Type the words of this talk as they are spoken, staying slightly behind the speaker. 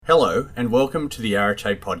Hello and welcome to the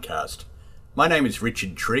Arete podcast. My name is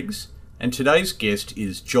Richard Triggs and today's guest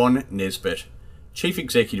is John Nesbitt, Chief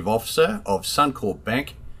Executive Officer of Suncorp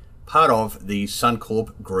Bank, part of the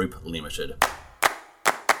Suncorp Group Limited.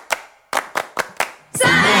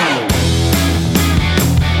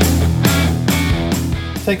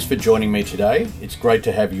 Thanks for joining me today. It's great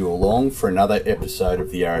to have you along for another episode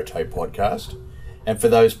of the Arete podcast. And for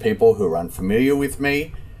those people who are unfamiliar with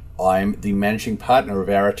me, I'm the managing partner of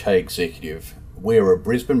Arete Executive. We're a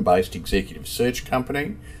Brisbane-based executive search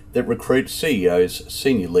company that recruits CEOs,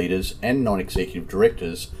 senior leaders and non-executive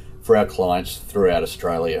directors for our clients throughout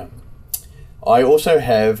Australia. I also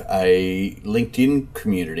have a LinkedIn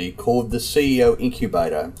community called the CEO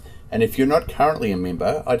Incubator, and if you're not currently a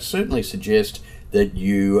member, I'd certainly suggest that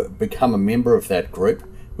you become a member of that group,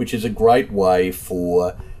 which is a great way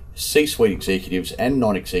for C-suite executives and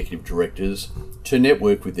non-executive directors to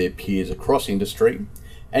network with their peers across industry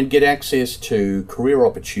and get access to career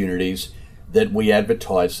opportunities that we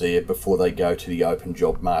advertise there before they go to the open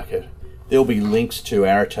job market. There'll be links to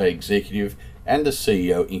Arete Executive and the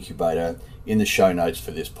CEO Incubator in the show notes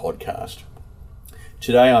for this podcast.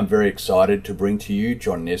 Today I'm very excited to bring to you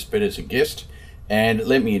John Nesbitt as a guest, and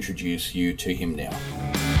let me introduce you to him now.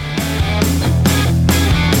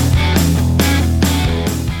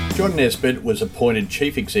 John Nesbitt was appointed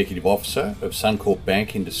Chief Executive Officer of Suncorp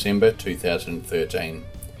Bank in December 2013.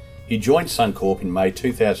 He joined Suncorp in May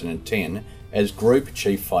 2010 as Group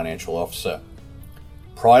Chief Financial Officer.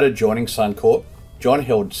 Prior to joining Suncorp, John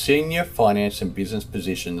held senior finance and business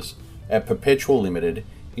positions at Perpetual Limited,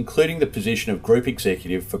 including the position of Group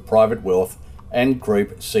Executive for Private Wealth and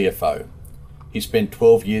Group CFO. He spent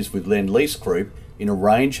 12 years with Lendlease Group in a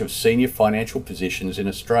range of senior financial positions in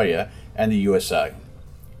Australia and the USA.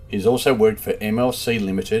 He's also worked for MLC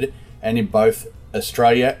Limited and in both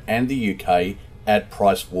Australia and the UK at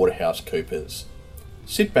PricewaterhouseCoopers.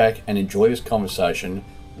 Sit back and enjoy this conversation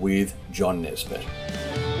with John Nesbitt.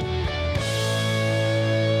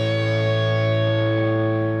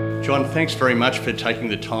 John, thanks very much for taking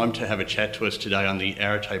the time to have a chat to us today on the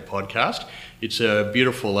Arete podcast. It's a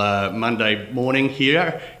beautiful Monday morning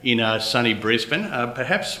here in sunny Brisbane.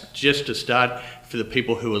 Perhaps just to start, for the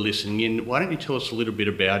people who are listening in, why don't you tell us a little bit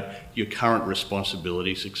about your current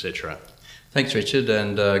responsibilities, etc.? Thanks, Richard,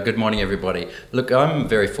 and good morning, everybody. Look, I'm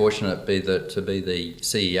very fortunate to be the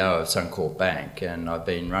CEO of Suncorp Bank, and I've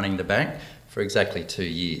been running the bank for exactly 2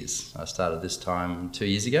 years. I started this time 2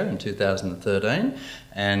 years ago in 2013,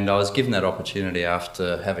 and I was given that opportunity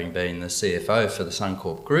after having been the CFO for the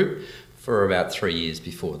Suncorp Group for about 3 years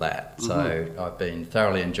before that. Mm-hmm. So I've been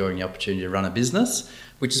thoroughly enjoying the opportunity to run a business,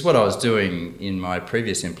 which is what I was doing in my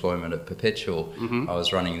previous employment at Perpetual. Mm-hmm. I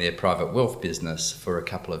was running their private wealth business for a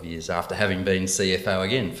couple of years after having been CFO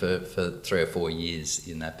again for 3 or 4 years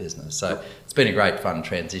in that business. So it's been a great fun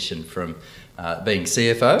transition from being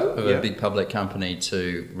CFO of a big public company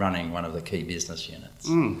to running one of the key business units.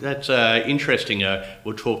 That's interesting.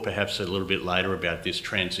 We'll talk perhaps a little bit later about this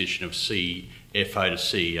transition of CFO to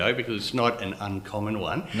CEO, because it's not an uncommon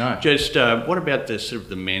one. No. Just what about the sort of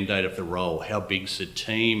the mandate of the role? How big's the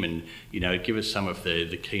team, and give us some of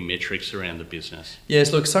the key metrics around the business.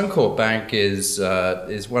 Yes, look, Suncorp Bank is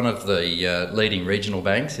one of the leading regional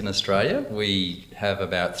banks in Australia. We have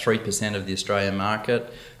about 3% of the Australian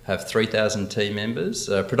market, have 3,000 team members,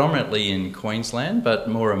 predominantly in Queensland, but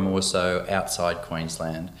more and more so outside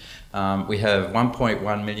Queensland. We have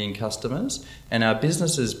 1.1 million customers, and our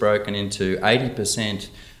business is broken into 80%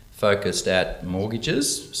 focused at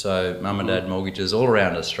mortgages, so mum and dad mortgages all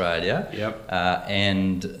around Australia,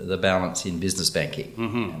 and the balance in business banking.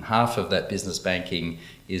 Mm-hmm. And half of that business banking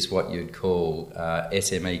is what you'd call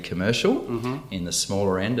SME commercial, in the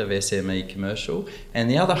smaller end of SME commercial, and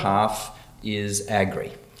the other half is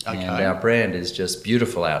agri. Okay. And our brand is just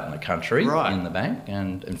beautiful out in the country, in the bank.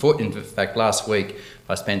 And in fact, last week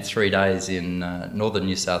I spent 3 days in northern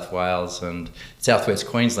New South Wales and southwest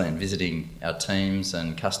Queensland visiting our teams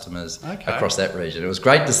and customers across that region. It was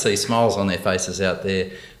great to see smiles on their faces out there.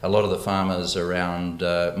 A lot of the farmers around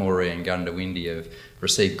Moree and Gundawindi have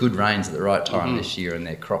received good rains at the right time this year, and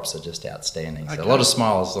their crops are just outstanding. So a lot of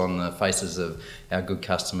smiles on the faces of our good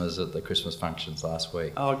customers at the Christmas functions last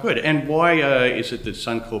week. Oh, good. And why is it that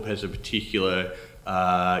Suncorp has a particular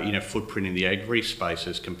footprint in the agri space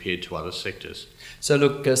as compared to other sectors? So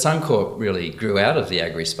look, Suncorp really grew out of the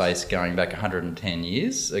agri space going back 110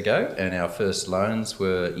 years ago, and our first loans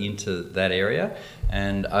were into that area.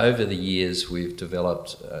 And over the years, we've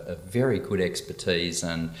developed a very good expertise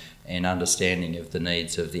and understanding of the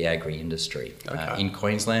needs of the agri industry. In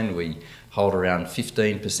Queensland, we hold around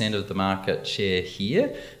 15% of the market share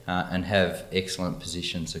here and have excellent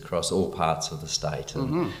positions across all parts of the state.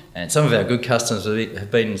 And some of our good customers have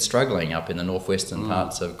been struggling up in the northwestern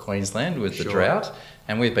parts of Queensland with the drought,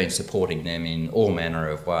 and we've been supporting them in all manner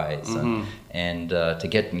of ways. And to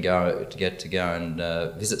get to go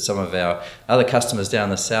and visit some of our other customers down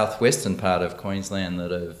the southwestern part of Queensland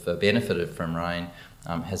that have benefited from rain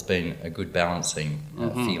has been a good balancing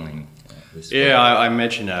feeling. I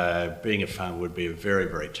imagine being a farmer would be a very,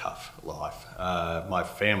 very tough life. My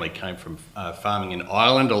family came from farming in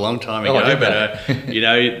Ireland a long time ago, but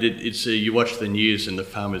it's you watch the news and the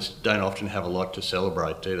farmers don't often have a lot to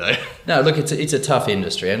celebrate, do they? No, look, it's a tough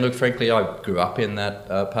industry, and look, frankly, I grew up in that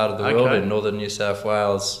part of the world in northern New South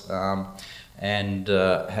Wales. And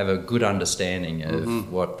have a good understanding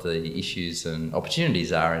of what the issues and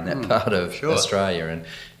opportunities are in that part of Australia.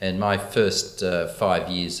 And my first 5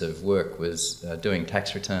 years of work was doing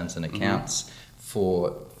tax returns and accounts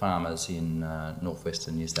for farmers in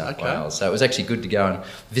northwestern New South Wales. So it was actually good to go and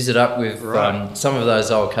visit up with some of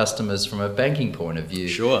those old customers from a banking point of view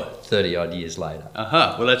 30 odd years later.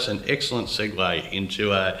 Well, that's an excellent segue into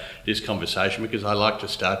this conversation, because I like to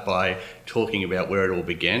start by talking about where it all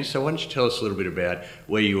began. So why don't you tell us a little bit about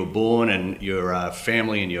where you were born and your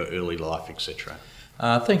family and your early life, etc.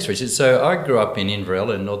 Thanks, Richard. So I grew up in Inverell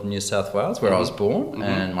in northern New South Wales, where I was born,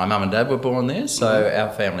 and my mum and dad were born there. So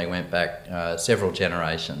our family went back several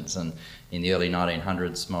generations, and in the early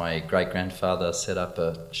 1900s, my great-grandfather set up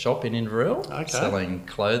a shop in Inverell selling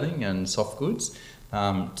clothing and soft goods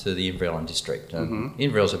to the Inverell district. And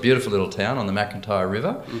Inverell's a beautiful little town on the McIntyre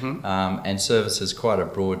River and services quite a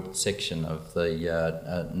broad section of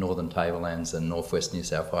the northern tablelands and northwest New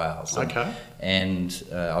South Wales. And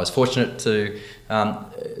I was fortunate to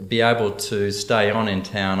be able to stay on in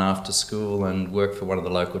town after school and work for one of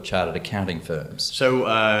the local chartered accounting firms. So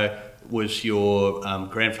was your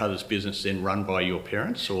grandfather's business then run by your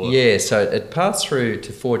parents? Or? Yeah, so it passed through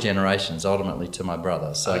to 4 generations, ultimately to my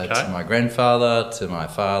brother. So to my grandfather, to my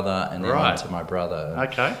father, and then on to my brother.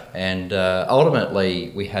 And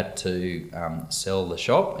ultimately we had to sell the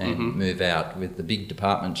shop and move out with the big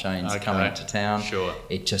department chains coming to town.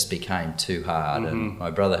 It just became too hard, and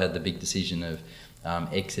my brother had the big decision of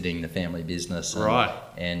exiting the family business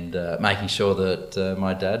and making sure that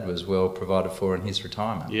my dad was well provided for in his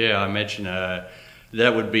retirement. Yeah, I imagine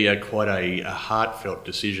that would be quite a heartfelt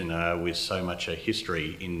decision with so much a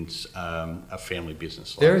history in a family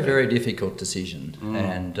business. Very difficult decision,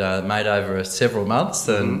 and made over several months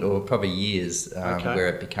or probably years where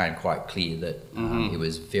it became quite clear that it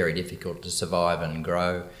was very difficult to survive and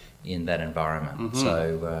grow in that environment.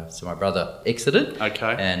 So my brother exited,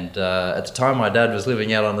 and at the time my dad was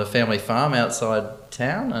living out on the family farm outside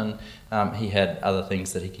town, and he had other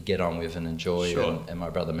things that he could get on with and enjoy, and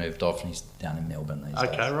my brother moved off and he's down in Melbourne these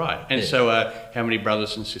days. And so how many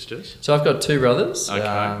brothers and sisters? So I've got 2 brothers,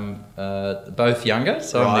 both younger,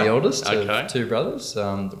 so I'm the eldest of 2 brothers.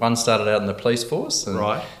 One started out in the police force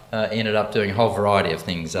and ended up doing a whole variety of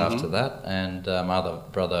things after that, and my other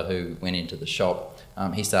brother, who went into the shop,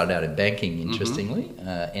 he started out in banking, interestingly,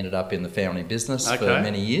 ended up in the family business for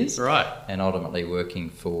many years, and ultimately working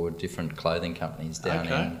for different clothing companies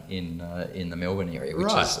down in the Melbourne area,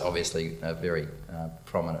 which is obviously very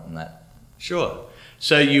prominent in that.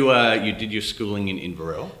 So you did your schooling in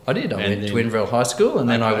Inverell? I did. I went to Inverell High School, and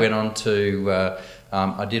then I went on to,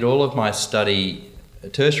 I did all of my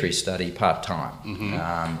tertiary study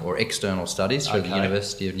part-time or external studies through the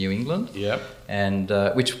University of New England, and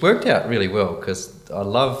which worked out really well because I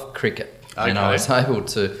love cricket, and I was able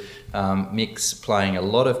to mix playing a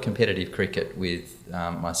lot of competitive cricket with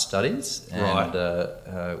my studies,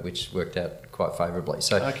 and which worked out quite favourably.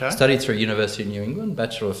 So studied through University of New England,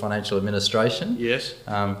 Bachelor of Financial Administration,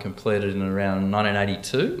 completed in around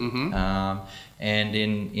 1982, and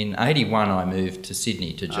in 81 I moved to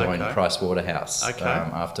Sydney to join Price Waterhouse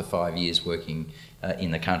after 5 years working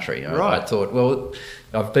in the country. I thought, well,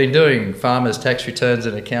 I've been doing farmers' tax returns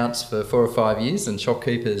and accounts for 4 or 5 years and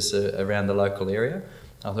shopkeepers around the local area.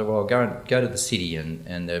 I thought, well, I'll go to the city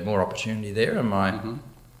and there's more opportunity there. And my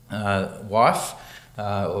wife,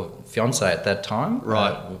 or fiancée at that time,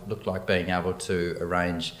 looked like being able to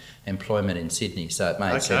arrange employment in Sydney, so it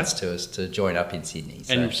made sense to us to join up in Sydney.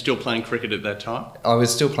 And you're still playing cricket at that time? I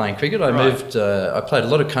was still playing cricket. I moved. I played a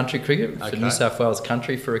lot of country cricket for New South Wales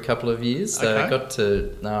Country for a couple of years. I got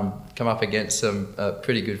to come up against some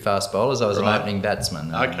pretty good fast bowlers. I was an opening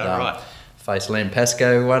batsman. Faced Len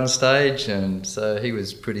Pascoe one stage, and so he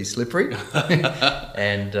was pretty slippery.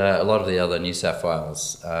 And a lot of the other New South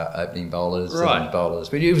Wales opening bowlers and bowlers.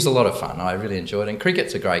 But it was a lot of fun. I really enjoyed it. And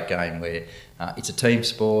cricket's a great game where it's a team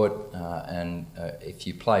sport, and if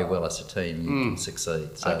you play well as a team, you can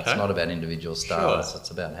succeed. So it's not about individual stars,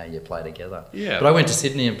 it's about how you play together. Yeah. But I went to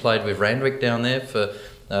Sydney and played with Randwick down there for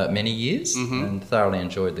many years, and thoroughly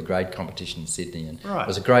enjoyed the grade competition in Sydney. And it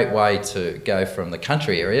was a great way to go from the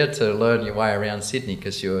country area to learn your way around Sydney,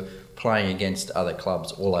 because you're playing against other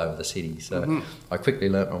clubs all over the city. So I quickly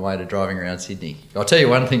learnt my way to driving around Sydney. I'll tell you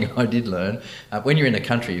one thing I did learn. When you're in the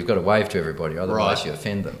country, you've got to wave to everybody, otherwise you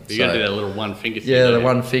offend them. You've got to do that little one finger thing. Yeah, the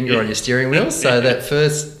one finger on your steering wheel. So that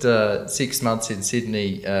first 6 months in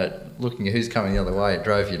Sydney, looking at who's coming the other way, it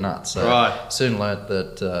drove you nuts. So soon learnt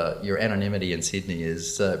that your anonymity in Sydney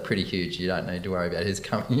is pretty huge. You don't need to worry about who's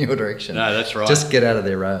coming in your direction. No, that's right. Just get out of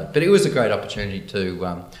their road. But it was a great opportunity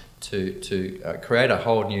to create a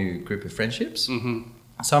whole new group of friendships.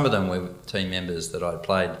 Some of them were team members that I'd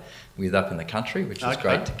played with up in the country, which was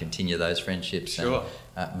great to continue those friendships and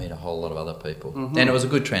meet a whole lot of other people. And it was a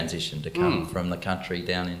good transition to come from the country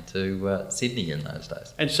down into Sydney in those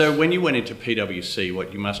days. And so when you went into PwC,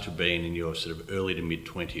 what you must have been in your sort of early to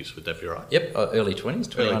mid-20s, would that be right? Yep, early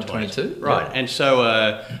 20s, 21, 22. Right, yeah. and so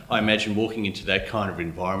I imagine walking into that kind of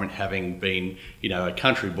environment, having been, a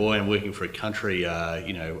country boy and working for a country,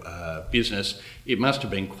 business, it must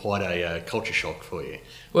have been quite a culture shock for you.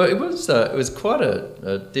 Well, it was quite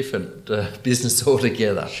a different business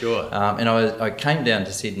altogether. Sure. And I came down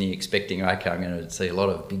to Sydney expecting, okay, I'm going to see a lot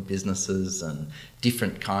of big businesses and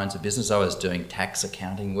different kinds of business. I was doing tax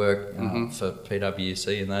accounting work for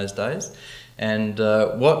PwC in those days. And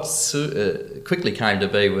what quickly came to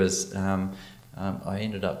be was I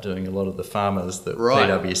ended up doing a lot of the farmers that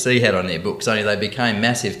PwC had on their books, only they became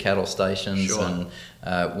massive cattle stations and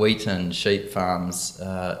wheat and sheep farms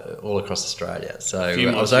all across Australia. So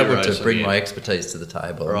I was able to bring my expertise to the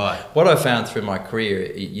table. Right. What I found through my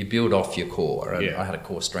career, you build off your core, and I had a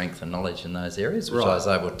core strength and knowledge in those areas, which I was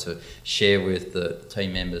able to share with the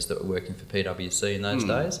team members that were working for PwC in those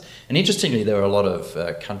days. And interestingly, there were a lot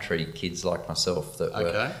of country kids like myself that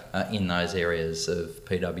were in those areas of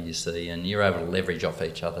PwC, and you're able to leverage off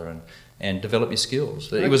each other and develop your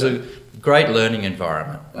skills. It was a great learning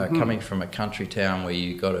environment, coming from a country town where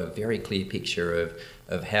you got a very clear picture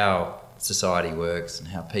of how society works and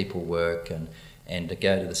how people work, and to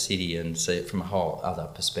go to the city and see it from a whole other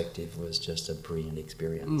perspective was just a brilliant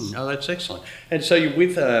experience. Oh, that's excellent. And so you're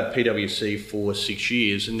with PwC for 6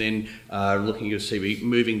 years, and then looking at your CV,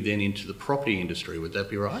 moving then into the property industry, would that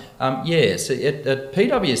be right? Yes, at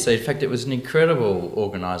PwC, in fact, it was an incredible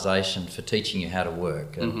organisation for teaching you how to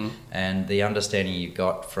work, and the understanding you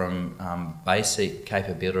got from basic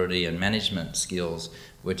capability and management skills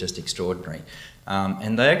were just extraordinary.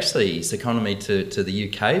 And they actually seconded me to the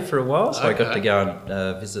UK for a while, so I got to go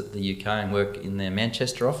and visit the UK and work in their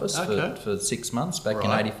Manchester office for 6 months back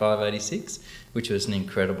in 85, 86, which was an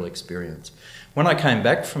incredible experience. When I came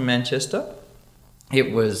back from Manchester,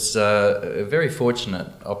 it was a very fortunate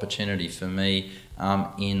opportunity for me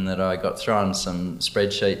in that I got thrown some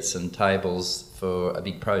spreadsheets and tables for a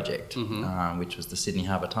big project, which was the Sydney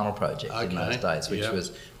Harbour Tunnel project in those days, which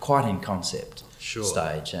was quite in concept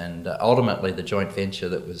stage. And ultimately the joint venture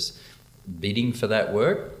that was bidding for that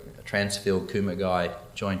work, Transfield Kumagai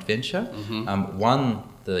joint venture, won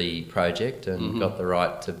the project and got the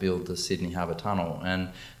right to build the Sydney Harbour Tunnel. And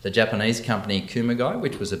the Japanese company Kumagai,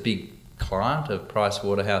 which was a big client of Price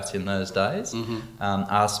Waterhouse in those days,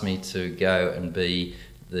 asked me to go and be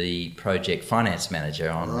the project finance manager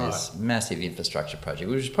on this massive infrastructure project,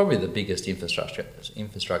 which was probably the biggest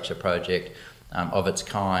infrastructure project of its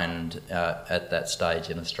kind at that stage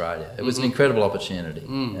in Australia. It was an incredible opportunity,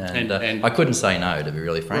 and I couldn't say no, to be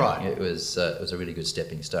really frank. It was a really good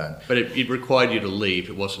stepping stone. But it required you to leave.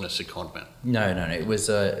 It wasn't a secondment. No. It was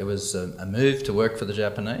a move to work for the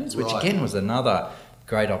Japanese, which again was another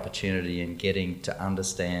great opportunity in getting to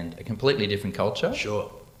understand a completely different culture.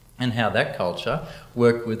 And how that culture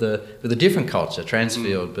worked with a different culture.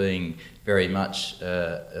 Transfield being very much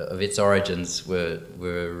of its origins were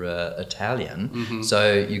Italian,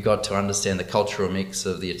 so you got to understand the cultural mix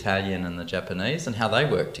of the Italian and the Japanese and how they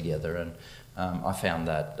work together. And I found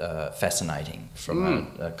that fascinating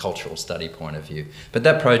from a cultural study point of view. But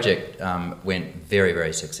that project went very,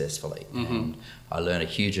 very successfully, and I learned a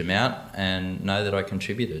huge amount and know that I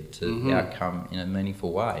contributed to the outcome in a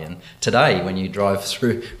meaningful way. And today, when I drive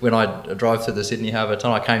through the Sydney Harbour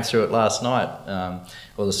Tunnel, I came through it last night,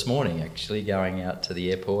 or this morning actually, going out to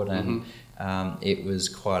the airport, and it was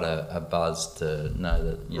quite a buzz to know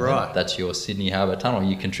that that's your Sydney Harbour Tunnel.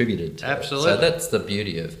 You contributed to Absolutely. it. So that's the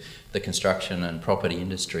beauty of the construction and property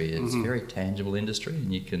industry. It's a very tangible industry,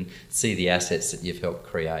 and you can see the assets that you've helped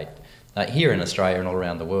create here in Australia and all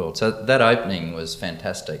around the world. So that opening was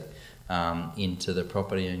fantastic. into the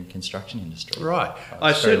property and construction industry. Right.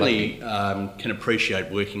 I certainly can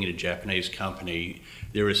appreciate working at a Japanese company.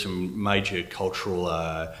 There are some major cultural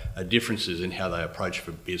differences in how they approach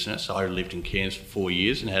for business. I lived in Cairns for 4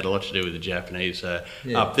 years and had a lot to do with the Japanese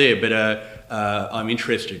up there. But I'm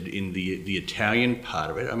interested in the Italian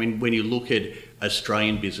part of it. I mean, when you look at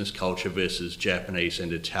Australian business culture versus Japanese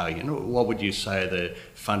and Italian, what would you say are the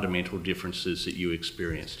fundamental differences that you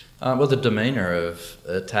experienced? Well, the demeanour of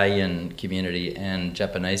Italian community and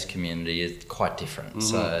Japanese community is quite different.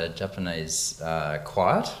 So Japanese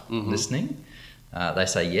quiet, listening. They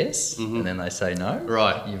say yes, and then they say no.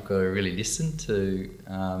 Right. You've got to really listen to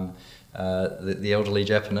the elderly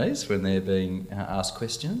Japanese when they're being asked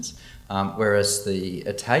questions. Whereas the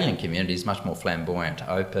Italian community is much more flamboyant,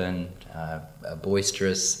 open,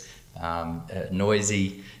 boisterous,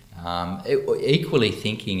 noisy, equally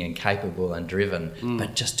thinking and capable and driven,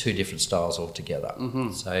 but just two different styles altogether.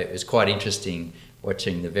 So it was quite interesting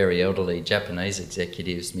watching the very elderly Japanese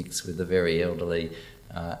executives mix with the very elderly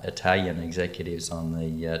Italian executives on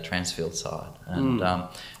the Transfield side. And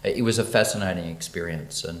it was a fascinating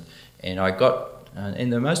experience. And I got...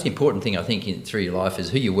 and the most important thing I think through your life is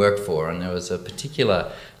who you work for. And there was a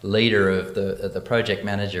particular leader of the project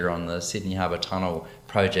manager on the Sydney Harbour Tunnel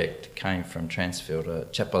project came from Transfield, a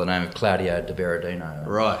chap by the name of Claudio De Berardino.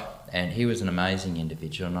 Right. And he was an amazing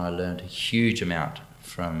individual, and I learned a huge amount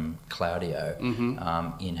from Claudio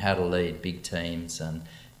in how to lead big teams and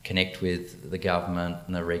connect with the government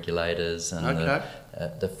and the regulators and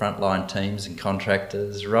the frontline teams and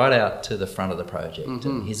contractors right out to the front of the project.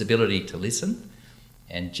 And his ability to listen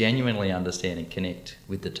and genuinely understand and connect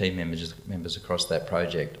with the team members across that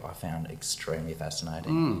project, I found extremely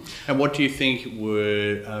fascinating. And what do you think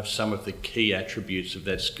were some of the key attributes of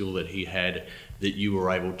that skill that he had that you were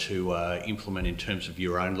able to implement in terms of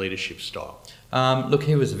your own leadership style? Look,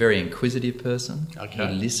 he was a very inquisitive person. Okay.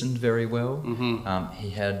 He listened very well. He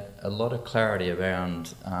had a lot of clarity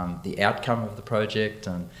around the outcome of the project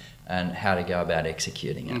and how to go about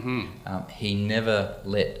executing it. He never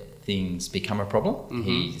let things become a problem.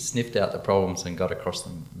 He sniffed out the problems and got across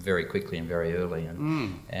them very quickly and very early.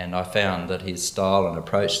 And I found that his style and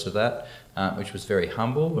approach to that, which was very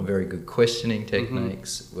humble and very good questioning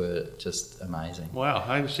techniques, were just amazing. Wow,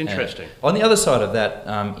 that's interesting. On the other side of that,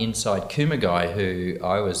 inside Kumagai, who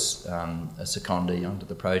I was a secondee onto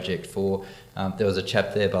the project for, there was a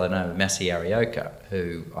chap there by the name of Masi Arioka,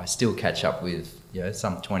 who I still catch up with,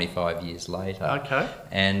 some 25 years later. Okay.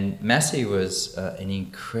 And Masi was an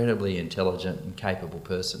incredibly intelligent and capable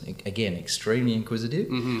person. Again, extremely inquisitive.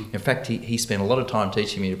 In fact, he spent a lot of time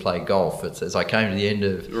teaching me to play golf. As I came to the end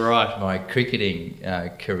of my cricketing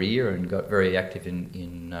career and got very active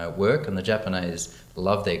in work, and the Japanese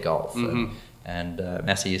love their golf. And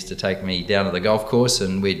Masi used to take me down to the golf course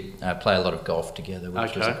and we'd play a lot of golf together,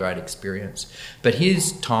 which was a great experience. But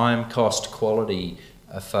his time, cost, quality,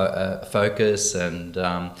 focus and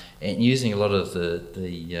using a lot of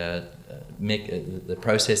the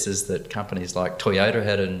processes that companies like Toyota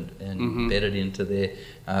had embedded into their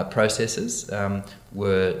processes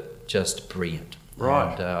were just brilliant.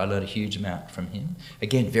 Right. And I learned a huge amount from him.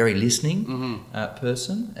 Again, very listening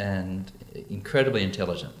person and incredibly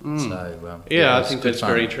intelligent. So I think that's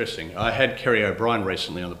very interesting. I had Kerry O'Brien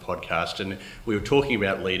recently on the podcast, and we were talking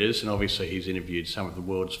about leaders, and obviously he's interviewed some of the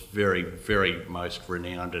world's very, very most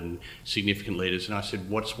renowned and significant leaders. And I said,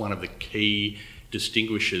 what's one of the key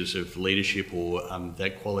distinguishers of leadership or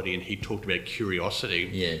that quality? And he talked about curiosity.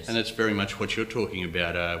 Yes. And that's very much what you're talking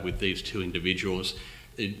about with these two individuals.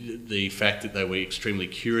 The fact that they were extremely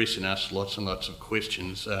curious and asked lots and lots of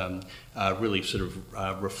questions really sort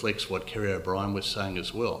of reflects what Kerry O'Brien was saying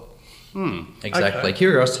as well. Exactly.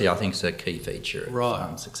 Curiosity, I think, is a key feature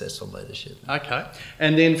of successful leadership. Okay.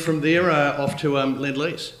 And then from there, off to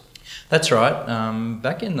Lend-Lease. That's right.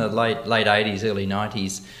 Back in the late 80s, early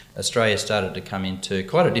 90s, Australia started to come into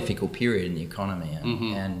quite a difficult period in the economy.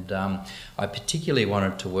 And I particularly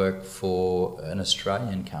wanted to work for an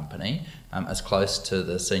Australian company as close to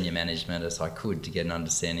the senior management as I could to get an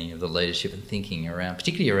understanding of the leadership and thinking around,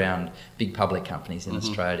 particularly around big public companies in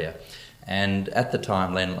Australia. And at the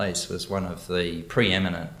time, Lend-Lease was one of the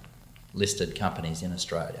preeminent listed companies in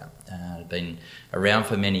Australia. Had been around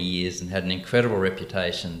for many years and had an incredible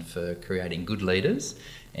reputation for creating good leaders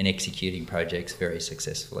and executing projects very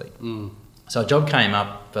successfully. So a job came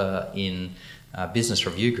up in Business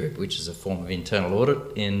Review Group, which is a form of internal audit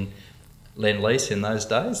in Lend-Lease in those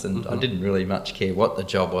days, and I didn't really much care what the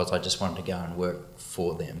job was. I just wanted to go and work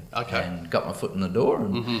for them. Okay. And got my foot in the door,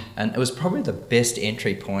 and it was probably the best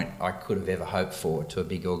entry point I could have ever hoped for to a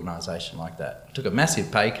big organisation like that. I took a massive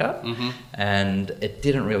pay cut, and it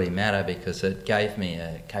didn't really matter because it gave me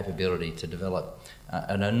a capability to develop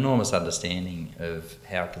an enormous understanding of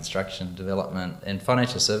how construction, development and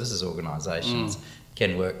financial services organisations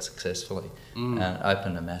can work successfully, and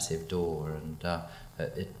opened a massive door. And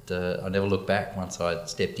I never looked back once I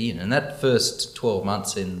stepped in. And that first 12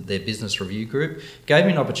 months in their business review group gave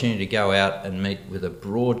me an opportunity to go out and meet with a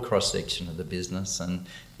broad cross-section of the business, and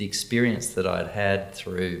the experience that I'd had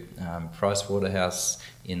through Price Waterhouse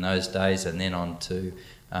in those days, and then on to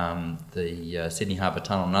the Sydney Harbour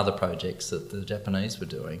Tunnel and other projects that the Japanese were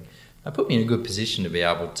doing, put me in a good position to be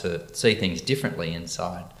able to see things differently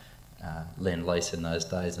inside Lend-Lease in those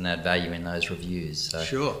days and add value in those reviews. So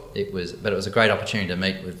sure. It was a great opportunity to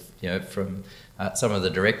meet with, from some of the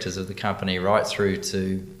directors of the company right through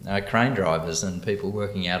to crane drivers and people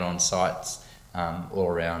working out on sites all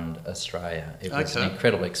around Australia. It was an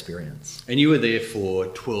incredible experience. And you were there for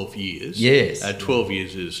 12 years. Yes. 12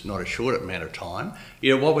 years is not a short amount of time.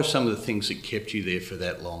 What were some of the things that kept you there for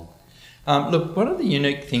that long? Look, one of the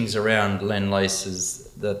unique things around Lend-Lease is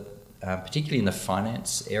that particularly in the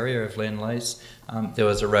finance area of Lend-Lease, there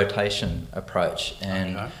was a rotation approach,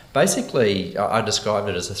 and basically I described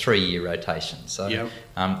it as a 3-year rotation. So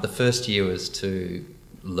the first year was to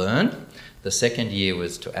learn, the second year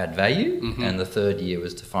was to add value, and the third year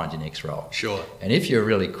was to find your next role. Sure. And if you're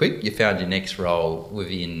really quick, you found your next role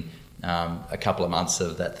within a couple of months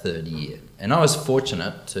of that third year. And I was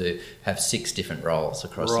fortunate to have 6 different roles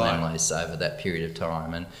across Lend-Lease over that period of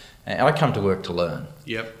time. And I come to work to learn.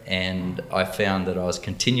 Yep. And I found that I was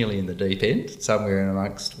continually in the deep end, somewhere in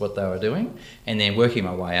amongst what they were doing, and then working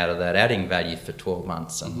my way out of that, adding value for 12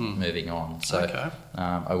 months and moving on. So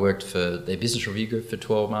I worked for their business review group for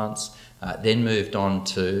 12 months, then moved on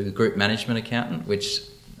to group management accountant, which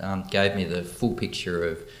gave me the full picture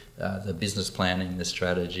of the business planning, the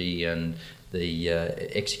strategy, and the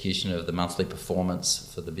execution of the monthly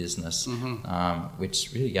performance for the business,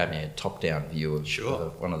 which really gave me a top-down view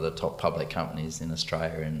of one of the top public companies in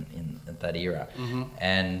Australia in that era.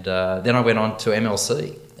 And then I went on to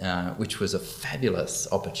MLC, which was a fabulous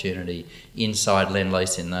opportunity inside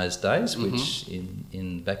Lend-Lease in those days, which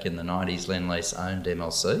back in the 90s, Lend-Lease owned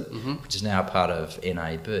MLC, which is now part of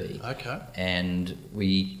NAB. Okay. And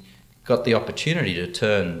we got the opportunity to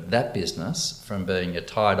turn that business from being a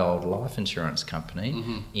tired old life insurance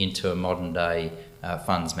company into a modern day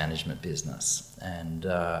funds management business. And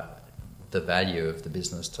the value of the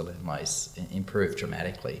business to Lend-Lease improved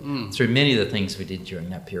dramatically through many of the things we did during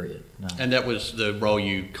that period. And that was the role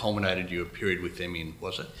you culminated your period with them in,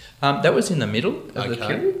 was it? That was in the middle of the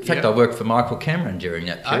period. In fact, I worked for Michael Cameron during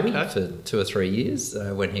that period for 2 or 3 years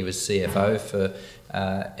when he was CFO for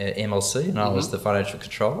MLC and I was the financial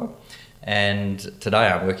controller. And today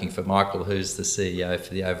I'm working for Michael, who's the CEO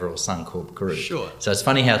for the overall Suncorp group. Sure. So it's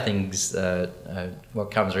funny how things,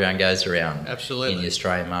 what comes around goes around. Absolutely. In the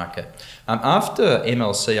Australian market. After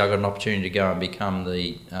MLC, I got an opportunity to go and become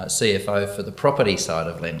the CFO for the property side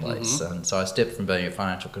of Lend-Lease. And so I stepped from being a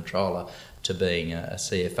financial controller to being a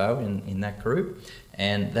CFO in that group.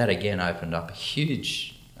 And that again opened up a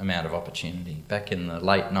huge amount of opportunity. Back in the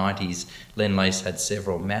late 90s, Lend-Lease had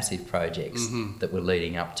several massive projects that were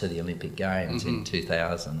leading up to the Olympic Games in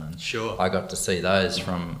 2000. And I got to see those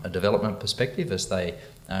from a development perspective as they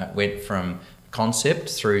went from concept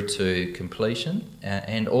through to completion.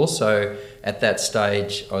 And also at that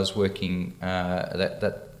stage, I was working,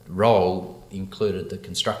 that role included the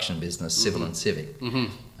construction business, civil and civic.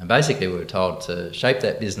 And basically we were told to shape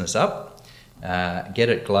that business up, get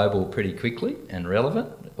it global pretty quickly and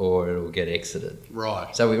relevant, or it will get exited.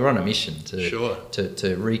 Right. So we were on a mission to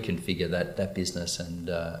reconfigure that business and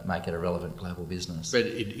make it a relevant global business. But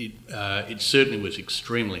it certainly was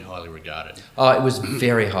extremely highly regarded. Oh, it was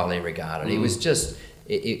very highly regarded. It was just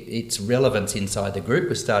its relevance inside the group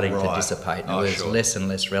was starting to dissipate. It was less and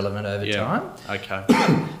less relevant over time. Okay.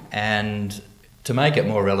 And to make it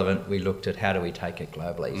more relevant, we looked at how do we take it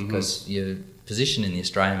globally, because your position in the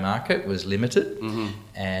Australian market was limited,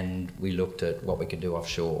 and we looked at what we could do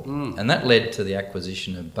offshore. And that led to the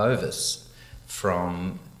acquisition of Bovis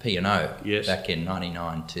from P&O back in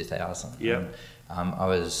 99, 2000. Yep. I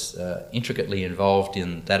was intricately involved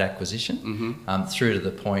in that acquisition through to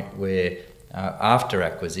the point where after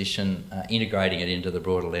acquisition, integrating it into the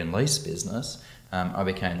broader Lend-Lease business, I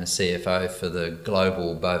became the CFO for the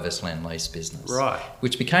global Bovis Lend-Lease business,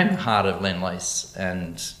 which became the heart of Lend-Lease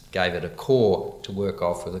and gave it a core to work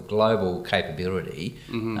off with a global capability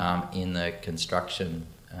in the construction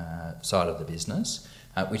side of the business,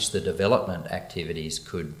 which the development activities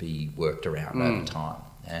could be worked around over time.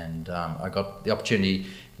 And I got the opportunity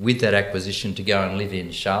with that acquisition to go and live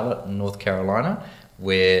in Charlotte, North Carolina,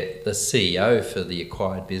 where the CEO for the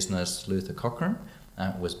acquired business, Luther Cochran,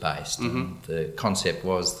 was based. And the concept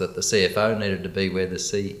was that the CFO needed to be where the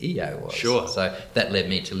CEO was. Sure. So that led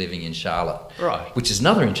me to living in Charlotte. Right. Which is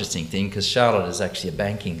another interesting thing, because Charlotte is actually a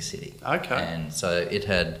banking city. Okay. And so it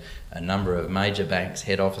had a number of major banks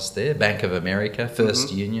head office there. Bank of America,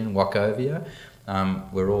 First Union, Wachovia,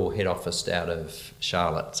 were all head officed out of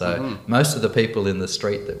Charlotte. So most of the people in the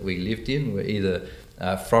street that we lived in were either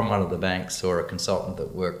from one of the banks or a consultant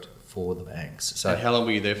that worked for the banks. So and how long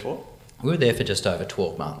were you there for? we were there for just over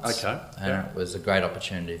 12 months. Okay. And it was a great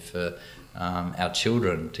opportunity for our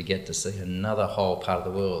children to get to see another whole part of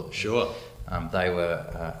the world. Sure. They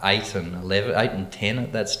were 8 and 10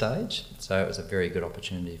 at that stage, so it was a very good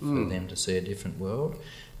opportunity for them to see a different world.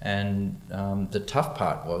 And the tough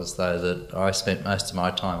part was, though, that I spent most of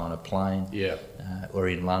my time on a plane, or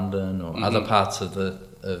in London, or other parts of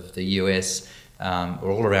the US,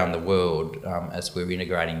 or all around the world, as we were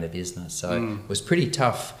integrating the business. So it was pretty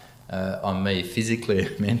tough on me physically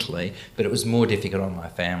and mentally, but it was more difficult on my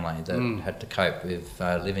family that had to cope with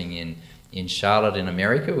living in Charlotte in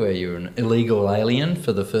America, where you're an illegal alien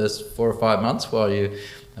for the first 4 or 5 months while you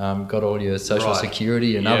got all your social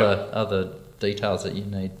security and other details that you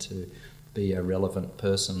need to be a relevant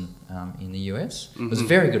person in the US. It was a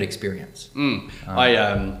very good experience.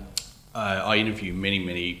 I interview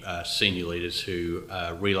many senior leaders who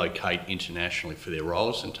relocate internationally for their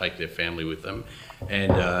roles and take their family with them,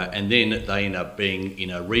 and then they end up being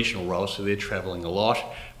in a regional role, so they're travelling a lot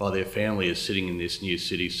while their family is sitting in this new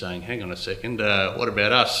city saying, hang on a second, what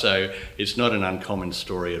about us? So it's not an uncommon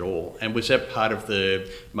story at all. And was that part of the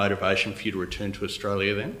motivation for you to return to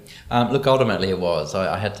Australia then? Look, ultimately it was.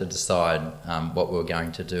 I had to decide what we were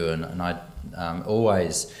going to do, and I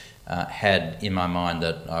always had in my mind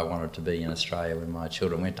that I wanted to be in Australia when my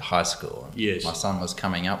children went to high school. Yes. My son was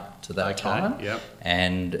coming up to that time. Yep.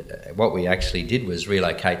 And what we actually did was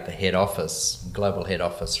relocate the head office, global head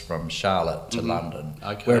office, from Charlotte to London,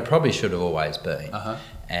 where it probably should have always been.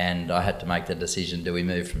 And I had to make the decision, do we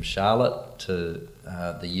move from Charlotte to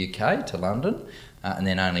the UK, to London, and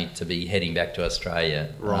then only to be heading back to Australia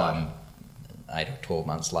 8 or 12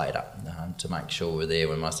 months later, to make sure we're there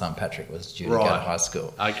when my son Patrick was due to go to high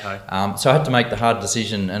school. So I had to make the hard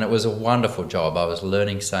decision, and it was a wonderful job. I was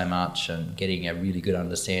learning so much and getting a really good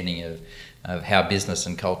understanding of how business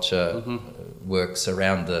and culture works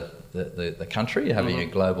around the country, having a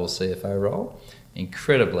global CFO role.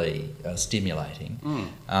 Incredibly stimulating.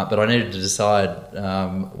 But I needed to decide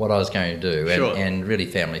what I was going to do, and really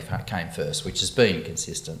family came first, which has been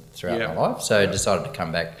consistent throughout my life. So I decided to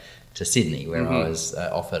come back to Sydney, where I was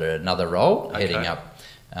offered another role, heading up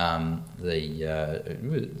it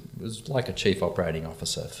was like a chief operating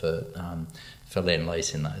officer for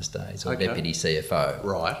Lendlease in those days, or deputy CFO.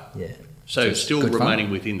 Right. Yeah. So still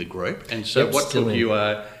remaining within the group. And so what took you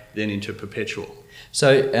then into Perpetual?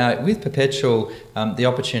 So with Perpetual, the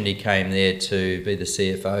opportunity came there to be the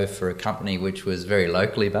CFO for a company which was very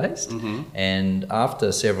locally based. And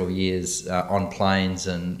after several years on planes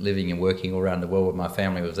and living and working all around the world, with my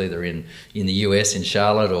family was either in the US, in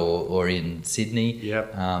Charlotte, or in Sydney.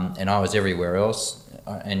 And I was everywhere else.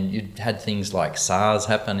 And you'd had things like SARS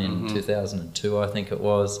happen in 2002, I think it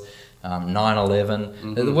was.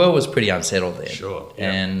 9/11. The world was pretty unsettled then.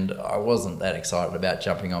 And I wasn't that excited about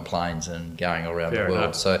jumping on planes and going all around the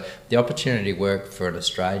world. So the opportunity worked for an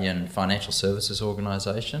Australian financial services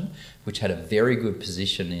organisation, which had a very good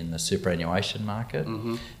position in the superannuation market,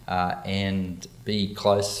 and be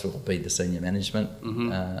close, or be the senior management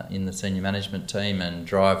in the senior management team, and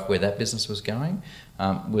drive where that business was going,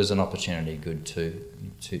 was an opportunity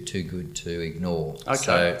too good to ignore.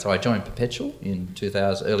 So I joined Perpetual in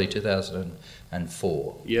early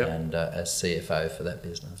 2004, and as CFO for that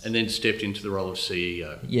business. And then stepped into the role of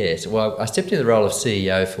CEO. Yes, well, I stepped into the role of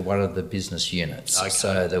CEO for one of the business units,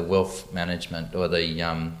 so the wealth management, or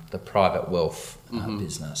the private wealth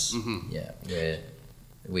business, where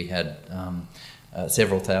we had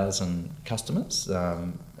several thousand customers,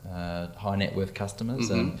 high net worth customers,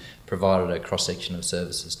 and provided a cross-section of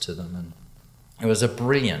services to them. And it was a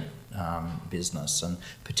brilliant business, and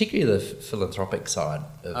particularly the philanthropic side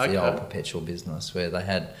of the old Perpetual business, where they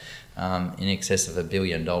had in excess of $1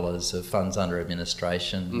 billion of funds under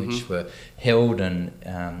administration, which were held,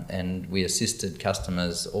 and we assisted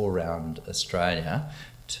customers all around Australia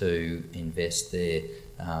to invest their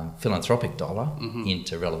philanthropic dollar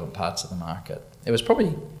into relevant parts of the market. It was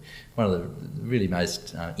probably one of the really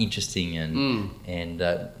most interesting and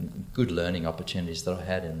good learning opportunities that I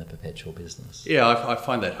had in the Perpetual business. Yeah, I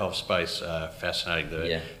find that whole space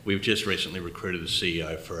fascinating. We've just recently recruited the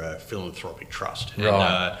CEO for a philanthropic trust,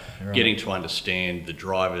 and getting to understand the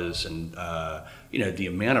drivers and the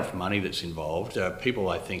amount of money that's involved. People,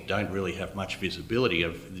 I think, don't really have much visibility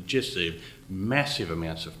of just the massive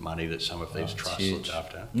amounts of money that some of these trusts look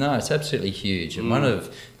after. No, it's absolutely huge, and one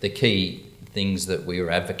of the key things that we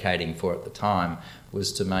were advocating for at the time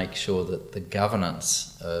was to make sure that the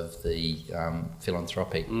governance of the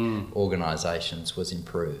philanthropic organisations was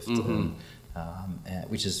improved,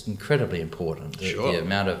 which is incredibly important. Sure. The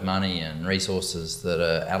amount of money and resources that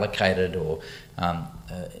are allocated or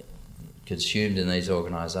consumed in these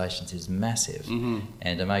organisations is massive,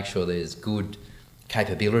 and to make sure there's good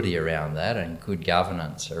capability around that and good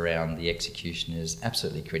governance around the execution is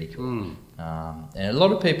absolutely critical. And a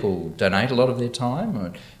lot of people donate a lot of their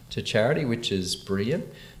time to charity, which is brilliant.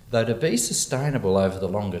 Though to be sustainable over the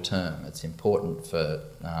longer term, it's important for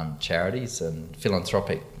charities and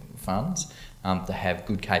philanthropic funds to have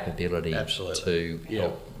good capability to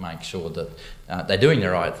help make sure that they're doing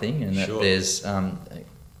the right thing and that there's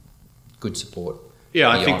good support. Yeah,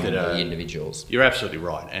 I think that the individuals. You're absolutely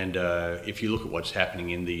right, and if you look at what's happening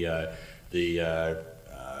in the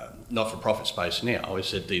not-for-profit space now,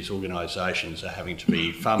 is that these organisations are having to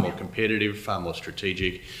be far more competitive, far more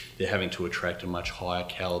strategic. They're having to attract a much higher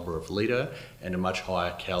calibre of leader and a much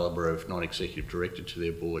higher calibre of non-executive director to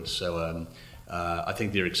their boards. So I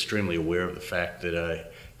think they're extremely aware of the fact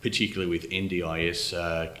that, particularly with NDIS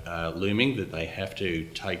looming, that they have to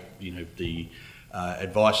take the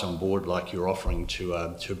advice on board like you're offering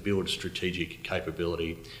to build strategic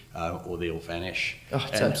capability or they'll vanish.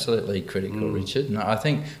 It's absolutely critical, Richard. And I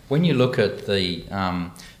think when you look at the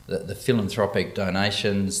philanthropic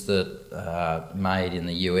donations that are made in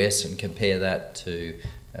the US and compare that to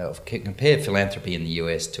compare philanthropy in the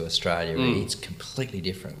US to Australia, it's completely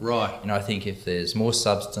different. Right. And I think if there's more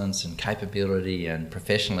substance and capability and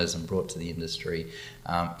professionalism brought to the industry,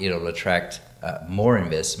 it'll attract more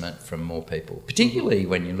investment from more people, particularly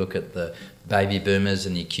when you look at the baby boomers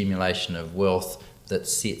and the accumulation of wealth that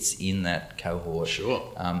sits in that cohort. Sure.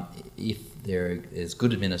 If there is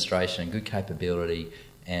good administration, good capability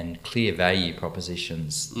and clear value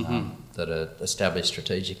propositions that are established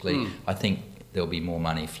strategically, I think there'll be more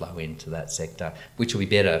money flow into that sector, which will be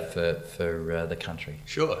better for the country.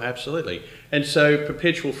 Sure, absolutely. And so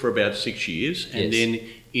Perpetual for about 6 years, and then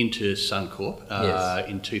into Suncorp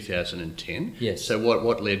in 2010. Yes. So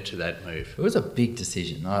what led to that move? It was a big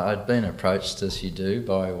decision. I'd been approached, as you do,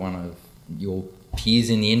 by one of your peers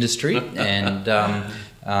in the industry and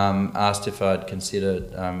asked if I'd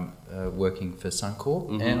considered working for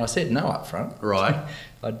Suncorp, and I said no up front. Right.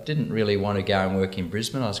 I didn't really want to go and work in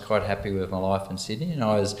Brisbane. I was quite happy with my life in Sydney, and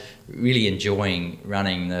I was really enjoying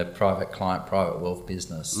running the private client, private wealth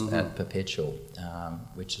business at Perpetual,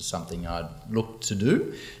 which is something I'd looked to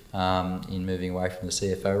do in moving away from the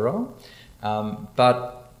CFO role.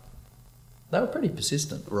 But they were pretty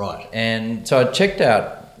persistent. Right. And so I checked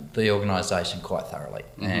out the organisation quite thoroughly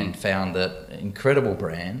and found that incredible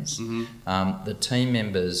brands, the team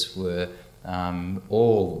members were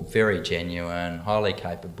all very genuine, highly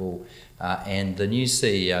capable, and the new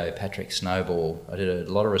CEO, Patrick Snowball, I did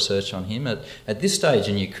a lot of research on him. At this stage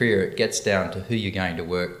in your career, it gets down to who you're going to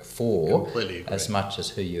work for as much as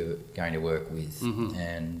who you're going to work with.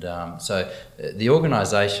 And so the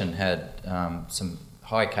organisation had some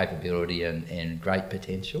high capability and great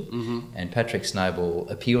potential, and Patrick Snowball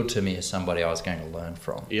appealed to me as somebody I was going to learn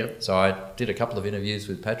from. Yep. So I did a couple of interviews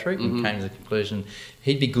with Patrick and came to the conclusion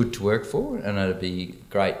he'd be good to work for, and it'd be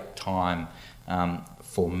a great time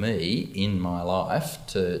for me in my life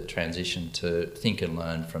to transition to think and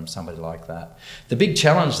learn from somebody like that. The big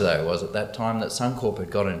challenge though was at that time that Suncorp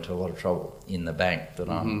had got into a lot of trouble in the bank that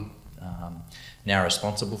I'm now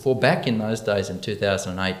responsible for. Back in those days in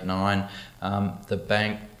 2008-9, the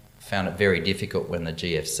bank found it very difficult when the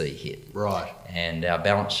GFC hit. Right. And our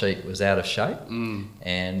balance sheet was out of shape,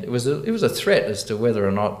 and it was a threat as to whether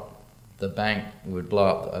or not the bank would blow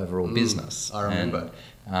up the overall business. I remember.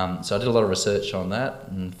 And, so I did a lot of research on that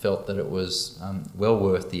and felt that it was well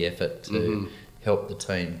worth the effort to help the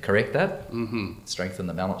team correct that, strengthen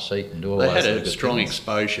the balance sheet and do all those. They had a strong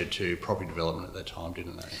exposure to property development at that time,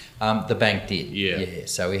 didn't they? The bank did, yeah.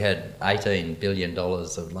 So we had $18 billion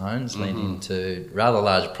of loans lent into rather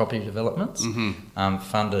large property developments,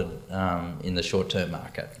 funded in the short-term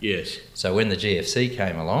market. Yes. So when the GFC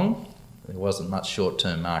came along, there wasn't much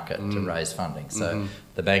short-term market to raise funding. So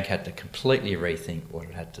the bank had to completely rethink what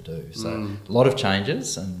it had to do. So a lot of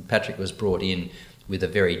changes, and Patrick was brought in with a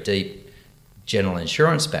very deep general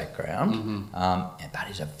insurance background, but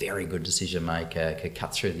he's a very good decision maker, could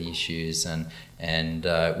cut through the issues, and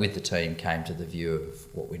with the team came to the view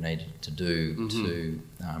of what we needed to do to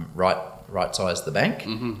right-size the bank,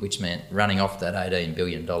 which meant running off that $18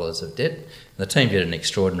 billion of debt. The team did an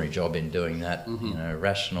extraordinary job in doing that in a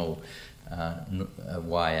rational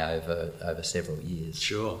way over several years.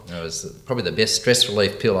 Sure. It was probably the best stress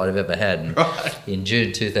relief pill I've ever had in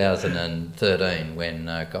June 2013 when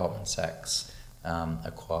Goldman Sachs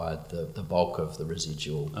acquired the bulk of the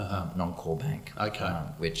residual non-core bank. Okay.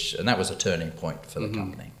 And that was a turning point for the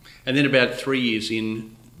company. And then about 3 years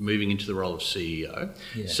in, moving into the role of CEO.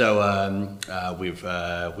 Yeah. So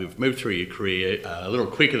we've moved through your career a little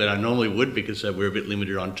quicker than I normally would because we're a bit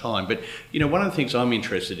limited on time. But one of the things I'm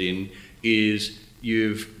interested in is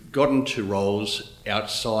you've gotten to roles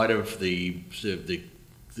outside of the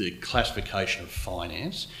classification of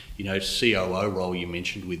finance. COO role you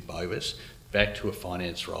mentioned with Bovis, back to a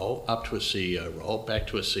finance role, up to a CEO role, back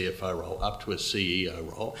to a CFO role, up to a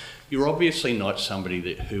CEO role. You're obviously not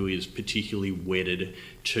somebody who is particularly wedded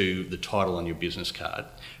to the title on your business card.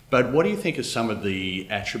 But what do you think are some of the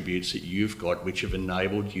attributes that you've got which have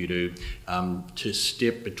enabled you to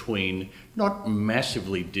step between not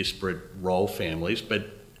massively disparate role families, but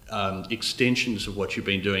extensions of what you've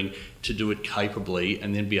been doing to do it capably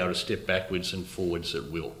and then be able to step backwards and forwards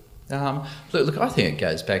at will? Look, I think it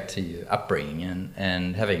goes back to your upbringing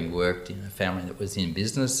and having worked in a family that was in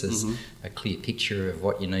business as a clear picture of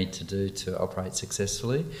what you need to do to operate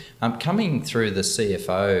successfully. Coming through the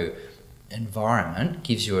CFO environment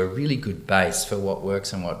gives you a really good base for what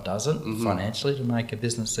works and what doesn't financially to make a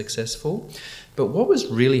business successful. But what was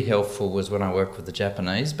really helpful was when I worked with the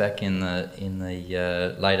Japanese back in the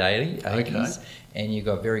late 80s, and you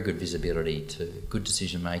got very good visibility to good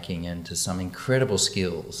decision making and to some incredible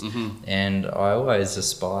skills. And I always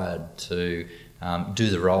aspired to do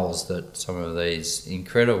the roles that some of these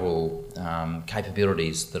incredible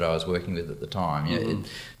capabilities that I was working with at the time.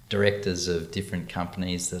 Directors of different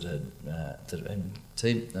companies that and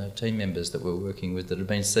team members that we're working with that have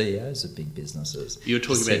been CEOs of big businesses. You're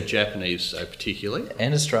talking about Japanese particularly?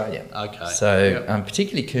 And Australia. Okay. So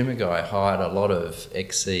particularly Kumagai hired a lot of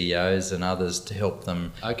ex-CEOs and others to help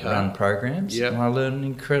them run programs. Yep. And I learned an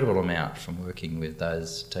incredible amount from working with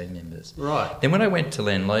those team members. Right. Then when I went to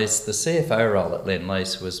Lendlease, the CFO role at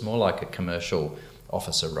Lendlease was more like a commercial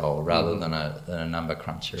officer role rather than a number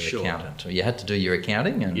cruncher accountant. You had to do your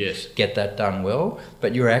accounting and get that done well,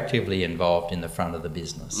 but you're actively involved in the front of the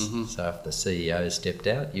business. So if the CEO stepped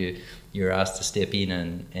out, you're asked to step in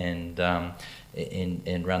and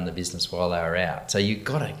run the business while they were out. So you've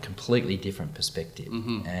got a completely different perspective,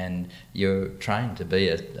 and you're trained to be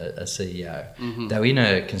a CEO. Though in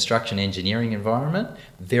a construction engineering environment,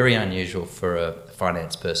 very unusual for a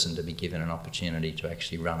finance person to be given an opportunity to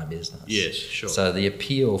actually run a business. Yes, sure. So the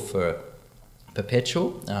appeal for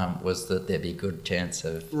Perpetual was that there'd be a good chance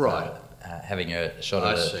of having a shot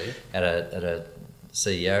at a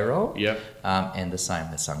CEO role. Yep. And the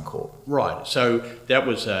same with Suncorp. Right. So that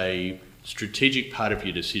was a strategic part of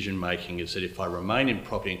your decision making, is that if I remain in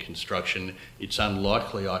property and construction, it's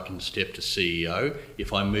unlikely I can step to CEO.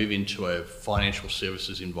 If I move into a financial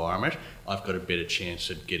services environment, I've got a better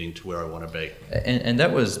chance at getting to where I want to be. And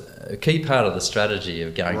that was a key part of the strategy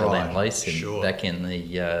of going to Lendlease back in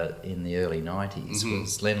the early 90s.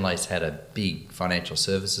 Was Lendlease had a big financial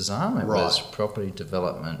services arm. It was property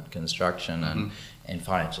development, construction and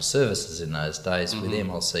financial services in those days, with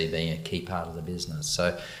MLC being a key part of the business.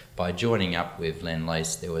 So by joining up with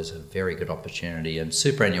Lendlease, there was a very good opportunity, and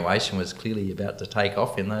superannuation was clearly about to take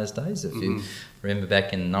off in those days. If you remember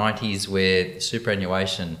back in the 90s, where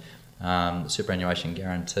superannuation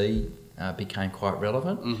guarantee became quite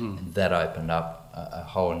relevant, and that opened up a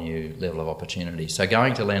whole new level of opportunity. So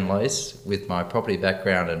going to Lendlease with my property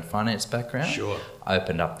background and finance background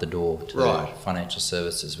opened up the door to financial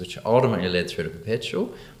services, which ultimately led through to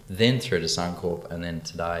Perpetual, then through to Suncorp, and then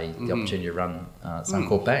today the opportunity to run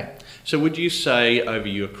Suncorp Bank. So would you say over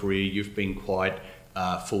your career you've been quite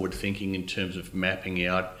forward thinking in terms of mapping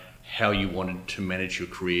out how you wanted to manage your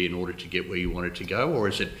career in order to get where you wanted to go, or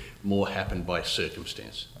is it more happened by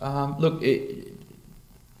circumstance? Look,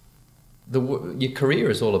 your career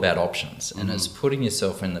is all about options, and it's putting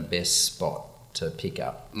yourself in the best spot to pick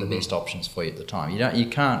up the best options for you at the time. You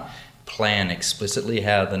can't plan explicitly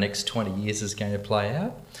how the next 20 years is going to play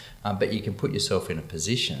out, but you can put yourself in a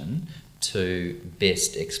position to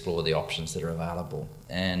best explore the options that are available.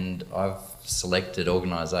 And I've selected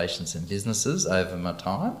organisations and businesses over my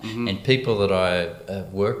time and people that I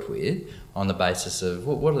have worked with on the basis of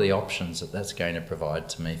what are the options that's going to provide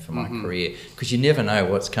to me for my career, because you never know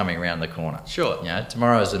what's coming around the corner. Sure. You know,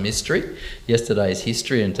 tomorrow's a mystery, yesterday's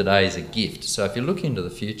history, and today is a gift. So if you look into the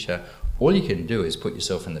future, all you can do is put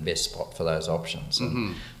yourself in the best spot for those options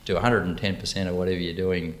and do 110% of whatever you're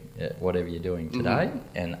doing today,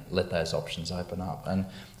 and let those options open up. And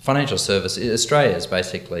financial service, Australia is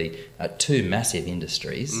basically two massive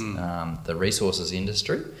industries, the resources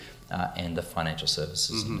industry and the financial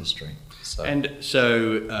services industry. So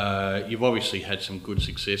You've obviously had some good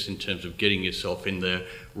success in terms of getting yourself in the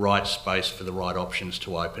right space for the right options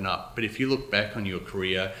to open up. But if you look back on your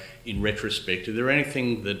career in retrospect, are there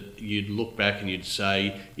anything that you'd look back and you'd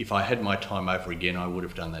say, if I had my time over again, I would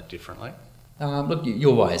have done that differently? Look, you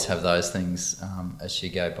always have those things as you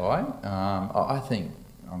go by. I think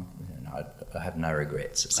I have no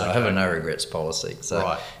regrets. So I have a no regrets policy.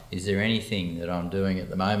 So is there anything that I'm doing at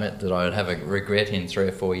the moment that I would have a regret in 3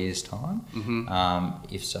 or 4 years' time?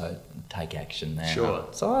 If so, take action now. Sure.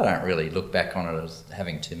 So I don't really look back on it as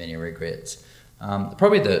having too many regrets.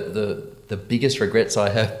 Probably the biggest regrets I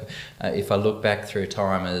have, if I look back through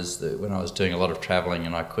time, is that when I was doing a lot of travelling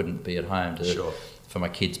and I couldn't be at home for my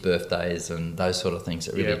kids' birthdays and those sort of things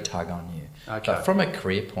that really tug on you. Okay. But from a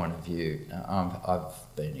career point of view, I've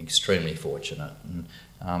been extremely fortunate and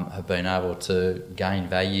have been able to gain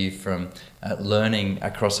value from learning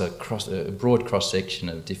across a broad cross-section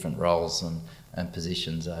of different roles and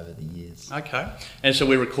positions over the years. Okay. And so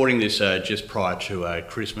we're recording this just prior to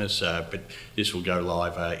Christmas, but this will go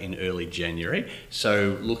live in early January.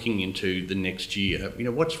 So looking into the next year,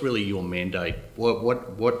 what's really your mandate?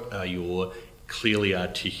 What are your clearly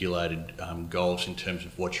articulated goals in terms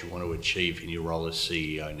of what you want to achieve in your role as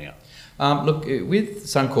CEO now? Look, with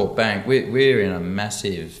Suncorp Bank, we're in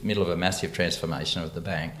middle of a massive transformation of the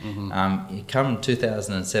bank. Come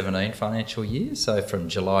 2017 financial year, so from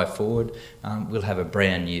July forward, we'll have a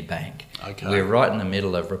brand new bank. Okay. We're right in the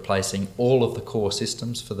middle of replacing all of the core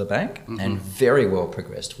systems for the bank, and very well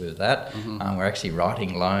progressed with that. We're actually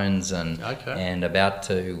writing loans and about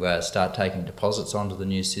to start taking deposits onto the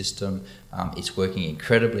new system. It's working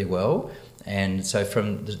incredibly well. And so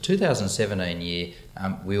from the 2017 year,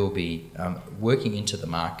 we'll be working into the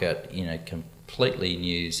market in a completely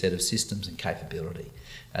new set of systems and capability.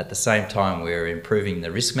 At the same time, we're improving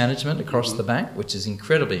the risk management across the bank, which is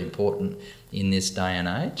incredibly important in this day and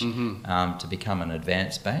age, to become an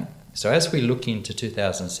advanced bank. So as we look into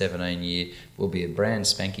 2017 year, we'll be a brand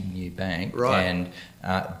spanking new bank and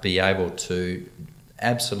be able to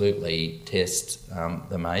absolutely test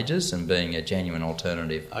the majors and being a genuine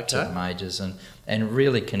alternative to the majors and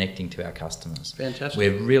really connecting to our customers. Fantastic.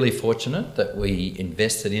 We're really fortunate that we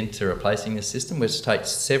invested into replacing the system, which takes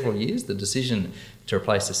several years. The decision to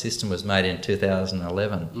replace the system was made in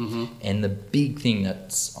 2011. And the big thing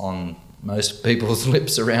that's on most people's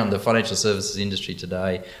lips around the financial services industry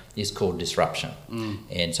today is called disruption.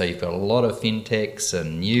 And so you've got a lot of fintechs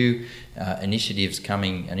and new initiatives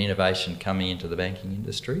coming and innovation coming into the banking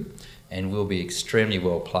industry, and we'll be extremely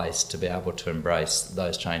well placed to be able to embrace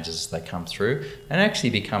those changes as they come through and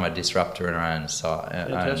actually become a disruptor in our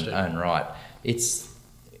own right. It's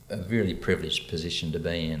a really privileged position to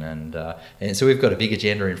be in, and so we've got a big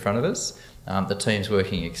agenda in front of us. The team's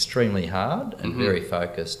working extremely hard and very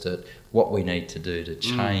focused at what we need to do to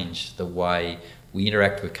change the way we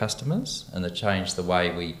interact with customers and to change the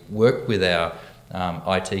way we work with our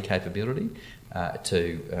IT capability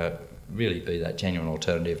to really be that genuine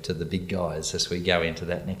alternative to the big guys as we go into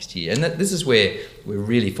that next year. And this is where we're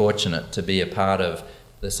really fortunate to be a part of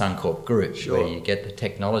the Suncorp Group, where you get the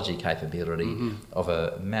technology capability of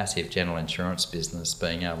a massive general insurance business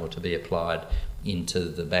being able to be applied into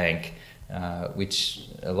the bank, which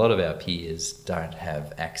a lot of our peers don't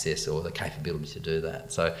have access or the capability to do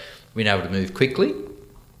that. So we've been able to move quickly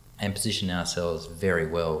and position ourselves very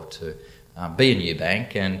well to be a new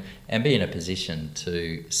bank and be in a position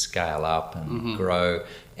to scale up and grow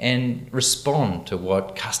and respond to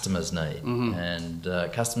what customers need. And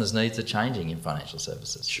customers' needs are changing in financial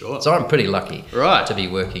services. Sure. So I'm pretty lucky to be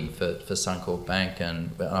working for Suncorp Bank,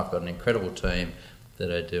 and I've got an incredible team that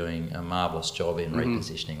are doing a marvellous job in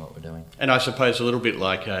repositioning what we're doing. And I suppose a little bit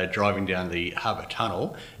like driving down the Harbour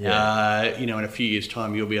Tunnel, in a few years'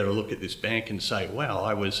 time you'll be able to look at this bank and say, wow,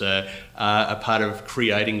 I was a part of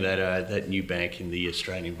creating that new bank in the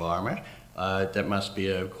Australian environment. That must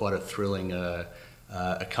be quite a thrilling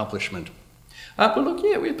accomplishment. Well, look,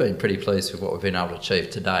 yeah, we've been pretty pleased with what we've been able to achieve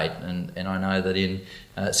to date, and I know that in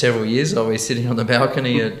several years I'll be sitting on the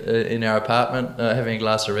balcony in our apartment having a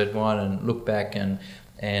glass of red wine and look back and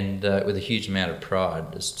with a huge amount of pride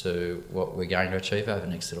as to what we're going to achieve over the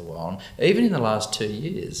next little while. And even in the last 2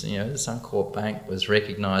 years, the Suncorp Bank was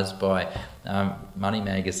recognised by Money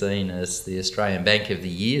Magazine as the Australian Bank of the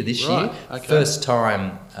Year this year. Okay. First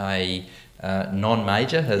time a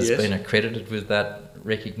non-major has been accredited with that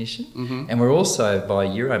recognition, and we're also by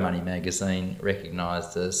Euromoney magazine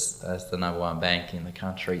recognised as the number one bank in the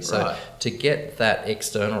country. So to get that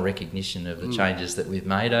external recognition of the changes that we've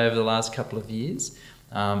made over the last couple of years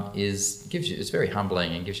it's very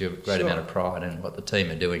humbling and gives you a great amount of pride in what the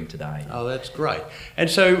team are doing today. Oh, that's great. And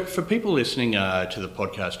so for people listening to the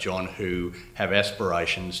podcast, John, who have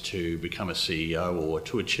aspirations to become a CEO or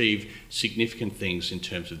to achieve significant things in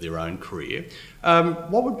terms of their own career,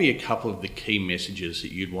 what would be a couple of the key messages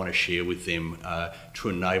that you'd want to share with them to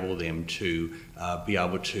enable them to be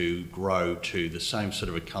able to grow to the same sort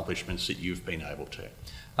of accomplishments that you've been able to?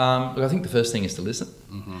 Look, I think the first thing is to listen.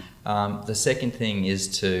 The second thing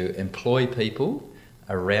is to employ people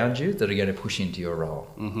around you that are going to push into your role.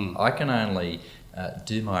 I can only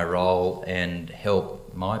do my role and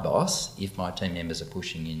help my boss if my team members are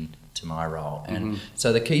pushing into my role. And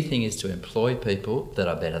so the key thing is to employ people that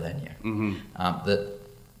are better than you.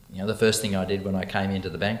 The first thing I did when I came into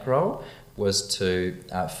the bank role was to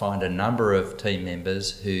find a number of team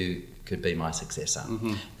members who could be my successor.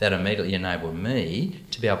 That immediately enabled me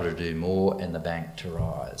to be able to do more and the bank to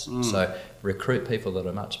rise. So recruit people that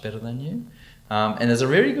are much better than you. And there's a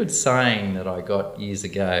really good saying that I got years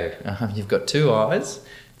ago. You've got 2 eyes,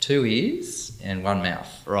 2 ears and 1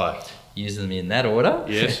 mouth. Right. Use them in that order.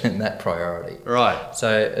 Yes. And that priority. Right.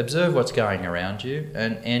 So observe what's going around you,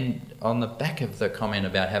 and on the back of the comment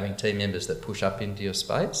about having team members that push up into your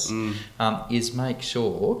space, is make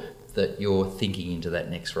sure that you're thinking into that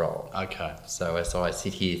next role. Okay. So as I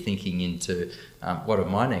sit here thinking into what are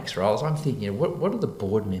my next roles, I'm thinking, what do the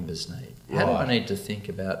board members need? How do I need to think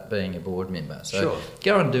about being a board member? So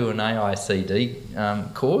go and do an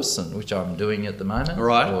AICD course, which I'm doing at the moment, or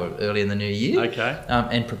early in the new year. Okay.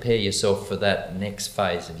 And prepare yourself for that next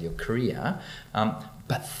phase of your career.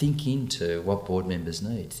 But think into what board members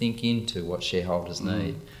need. Think into what shareholders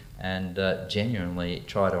need. And genuinely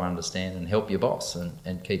try to understand and help your boss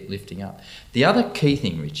and keep lifting up. The other key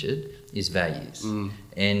thing, Richard, is values.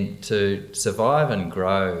 And to survive and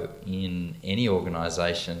grow in any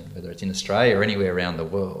organisation, whether it's in Australia or anywhere around the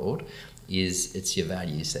world, it's your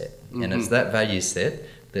value set. And it's that value set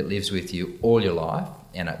that lives with you all your life,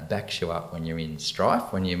 and it backs you up when you're in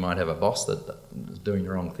strife, when you might have a boss that's doing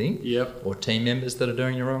the wrong thing, or team members that are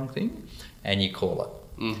doing the wrong thing, and you call it.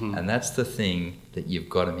 And that's the thing that you've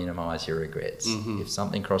got to minimise your regrets. If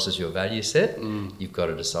something crosses your value set, you've got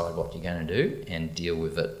to decide what you're going to do and deal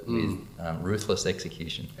with it with ruthless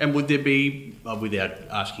execution. And would there be, without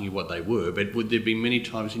asking you what they were, but would there be many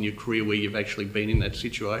times in your career where you've actually been in that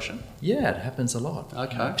situation? Yeah, it happens a lot.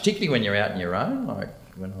 Okay. Particularly when you're out on your own, like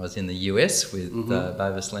when I was in the US with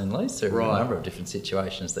Bovis Lend-Lease, there were a number of different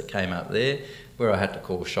situations that came up there where I had to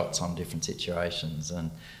call shots on different situations.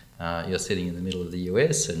 And you're sitting in the middle of the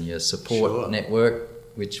US and your support network,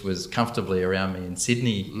 which was comfortably around me in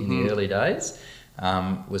Sydney in the early days,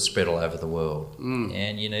 was spread all over the world.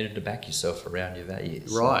 And you needed to back yourself around your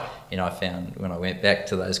values. Right. And I found when I went back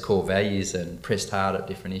to those core values and pressed hard at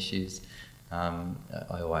different issues, I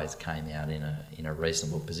always came out in a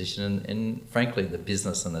reasonable position. And frankly, the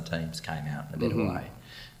business and the teams came out in a better way.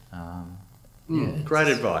 Great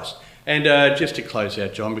advice. And just to close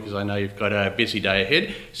out, John, because I know you've got a busy day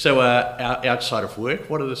ahead, so outside of work,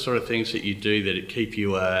 what are the sort of things that you do that keep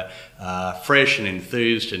you fresh and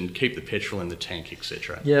enthused and keep the petrol in the tank,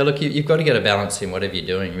 etc.? Yeah, look, you've got to get a balance in whatever you're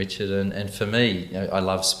doing, Richard. And for me, I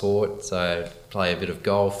love sport, so I play a bit of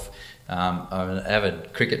golf. I'm an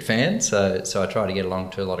avid cricket fan, so I try to get along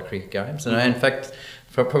to a lot of cricket games. And in fact,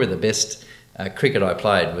 probably the best cricket I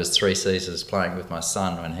played was 3 seasons playing with my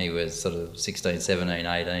son when he was sort of 16, 17,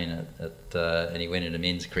 18 and he went into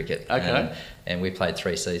men's cricket. Okay. And we played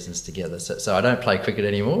 3 seasons together. So I don't play cricket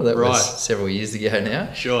anymore. That was several years ago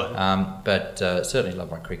now. Sure. But certainly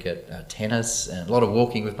love my cricket, tennis, and a lot of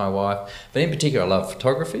walking with my wife. But in particular, I love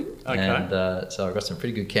photography. Okay. And so I've got some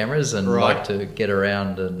pretty good cameras and like to get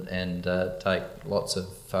around and take lots of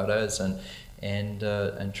photos. And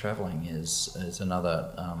travelling is another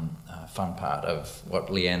fun part of what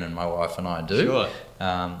Leanne and my wife and I do. Sure.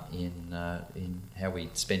 in how we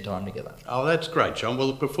spend time together. Oh, that's great, John.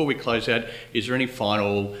 Well, before we close out, is there any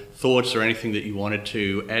final thoughts or anything that you wanted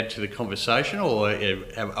to add to the conversation, or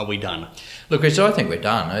are we done? Look, Rich, I think we're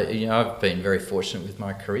done. I've been very fortunate with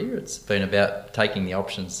my career. It's been about taking the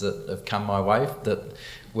options that have come my way that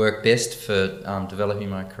work best for developing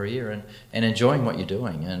my career and enjoying what you're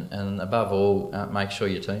doing, and above all, make sure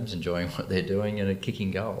your team's enjoying what they're doing and are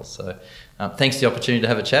kicking goals. So thanks for the opportunity to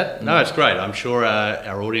have a chat. No, it's great. I'm sure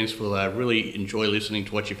our audience will really enjoy listening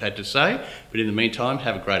to what you've had to say. But in the meantime,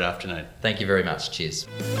 have a great afternoon. Thank you very much. Cheers.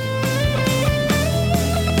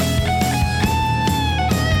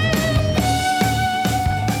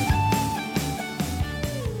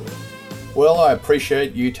 Well, I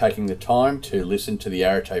appreciate you taking the time to listen to the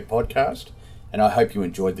Arete podcast, and I hope you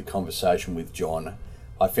enjoyed the conversation with John.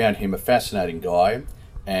 I found him a fascinating guy,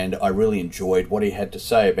 and I really enjoyed what he had to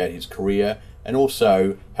say about his career and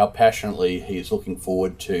also how passionately he is looking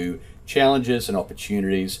forward to challenges and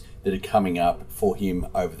opportunities that are coming up for him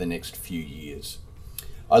over the next few years.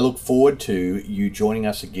 I look forward to you joining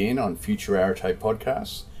us again on future Arete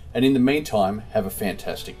podcasts, and in the meantime, have a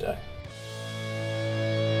fantastic day.